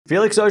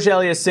Felix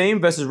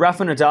Auger-Aliassime versus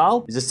Rafa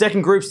Nadal is the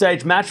second group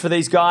stage match for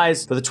these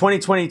guys for the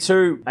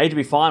 2022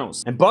 ATP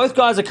Finals. And both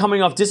guys are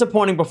coming off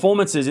disappointing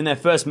performances in their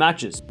first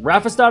matches.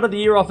 Rafa started the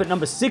year off at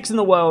number 6 in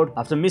the world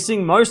after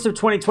missing most of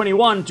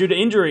 2021 due to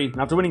injury, and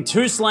after winning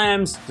 2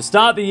 slams to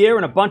start the year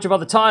and a bunch of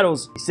other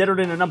titles, he settled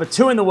in at number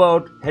 2 in the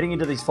world heading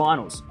into these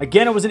finals.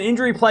 Again, it was an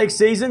injury-plagued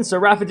season, so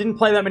Rafa didn't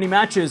play that many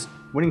matches,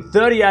 winning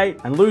 38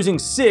 and losing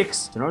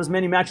 6, so not as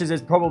many matches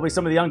as probably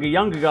some of the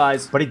younger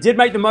guys, but he did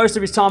make the most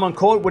of his time on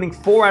court, winning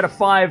 4 out of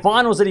 5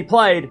 finals that he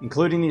played,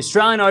 including the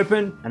Australian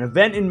Open, an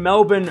event in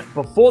Melbourne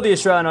before the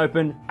Australian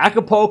Open,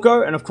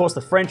 Acapulco, and of course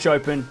the French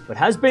Open, but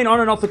has been on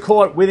and off the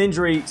court with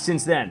injury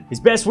since then. His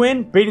best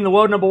win, beating the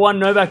world number 1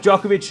 Novak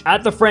Djokovic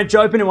at the French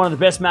Open in one of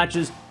the best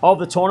matches of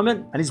the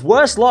tournament, and his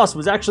worst loss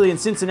was actually in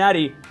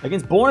Cincinnati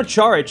against Borna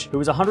Coric, who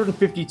was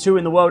 152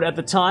 in the world at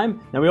the time.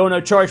 Now we all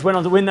know Coric went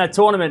on to win that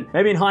tournament,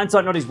 maybe in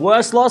hindsight not his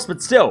worst loss, but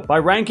still, by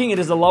ranking, it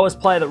is the lowest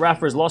player that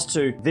Rafa has lost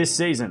to this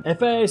season.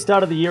 FAA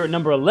started the year at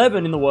number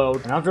 11 in the world,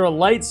 and after a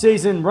late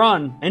season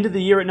run, ended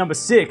the year at number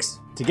 6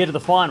 to get to the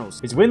finals.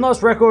 His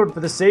win-loss record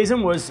for the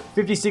season was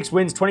 56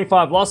 wins,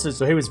 25 losses,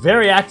 so he was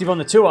very active on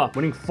the tour,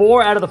 winning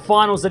 4 out of the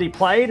finals that he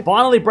played,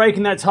 finally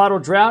breaking that title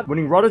drought,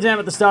 winning Rotterdam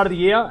at the start of the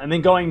year, and then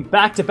going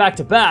back to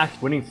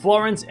back, winning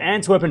Florence,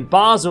 Antwerp, and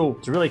Basel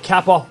to really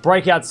cap off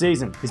breakout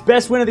season. His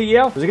best win of the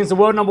year was against the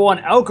world number 1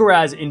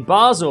 Alcaraz in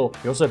Basel.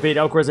 He also beat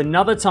Alcaraz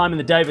another time in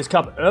the Davis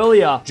Cup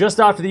earlier, just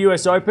after the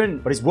US Open,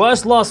 but his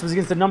worst loss was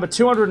against the number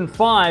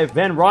 205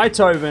 Van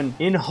Rijthoven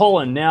in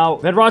Holland. Now,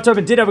 Van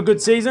Rijthoven did have a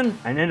good season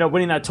and ended up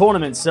winning that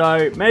tournament,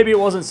 so maybe it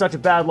wasn't such a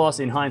bad loss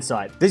in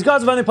hindsight. These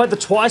guys have only played the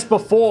twice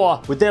before,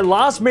 with their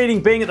last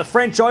meeting being at the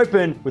French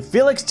Open, with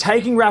Felix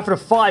taking Rafa to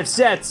 5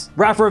 sets,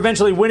 Rafa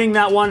eventually winning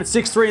that one at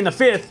 6-3 in the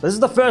 5th. This is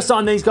the first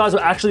time these guys will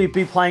actually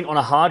be playing on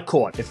a hard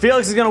court. If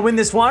Felix is going to win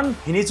this one,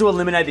 he needs to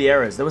eliminate the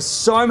errors. There were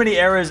so many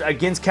errors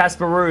against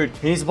Casper Ruud.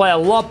 He needs to play a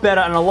lot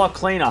better and a lot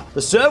cleaner.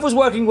 The serve was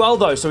working well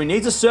though, so he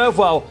needs to serve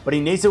well, but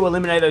he needs to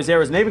eliminate those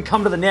errors and even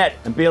come to the net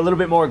and be a little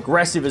bit more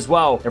aggressive as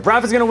well. If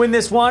Rafa's going to win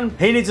this one,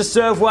 he needs to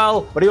serve well,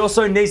 but he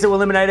also needs to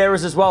eliminate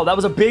errors as well. That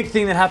was a big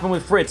thing that happened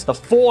with Fritz. The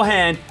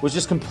forehand was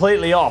just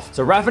completely off.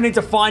 So Rafa needs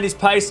to find his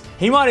pace.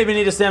 He might even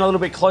need to stand a little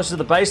bit closer to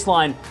the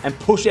baseline and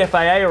push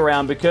FAA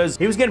around, because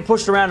he was getting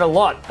pushed around a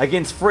lot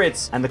against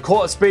Fritz, and the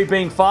court speed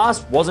being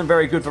fast wasn't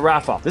very good for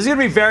Rafa. This is going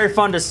to be very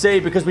fun to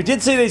see, because we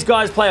did see these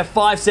guys play a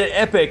 5-set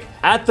epic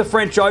at the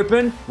French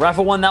Open.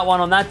 Rafa won that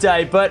one on that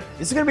day, but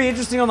this is going to be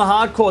interesting on the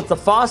hard courts, the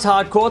fast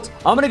hard courts.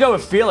 I'm going to go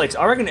with Felix.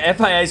 I reckon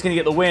FAA is going to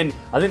get the win.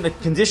 I think the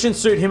conditions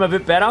suit him a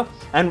bit better,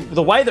 and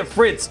the way that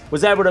Fritz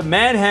was able to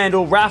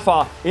manhandle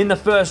Rafa in the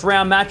first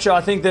round match, I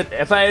think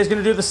that FAA is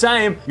going to do the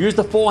same. Use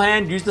the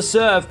forehand, use the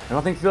serve, and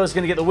I think Felix is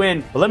going to get the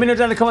win. But let me know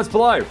down in the comments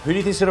below, who do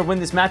you think is going to win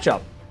this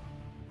matchup?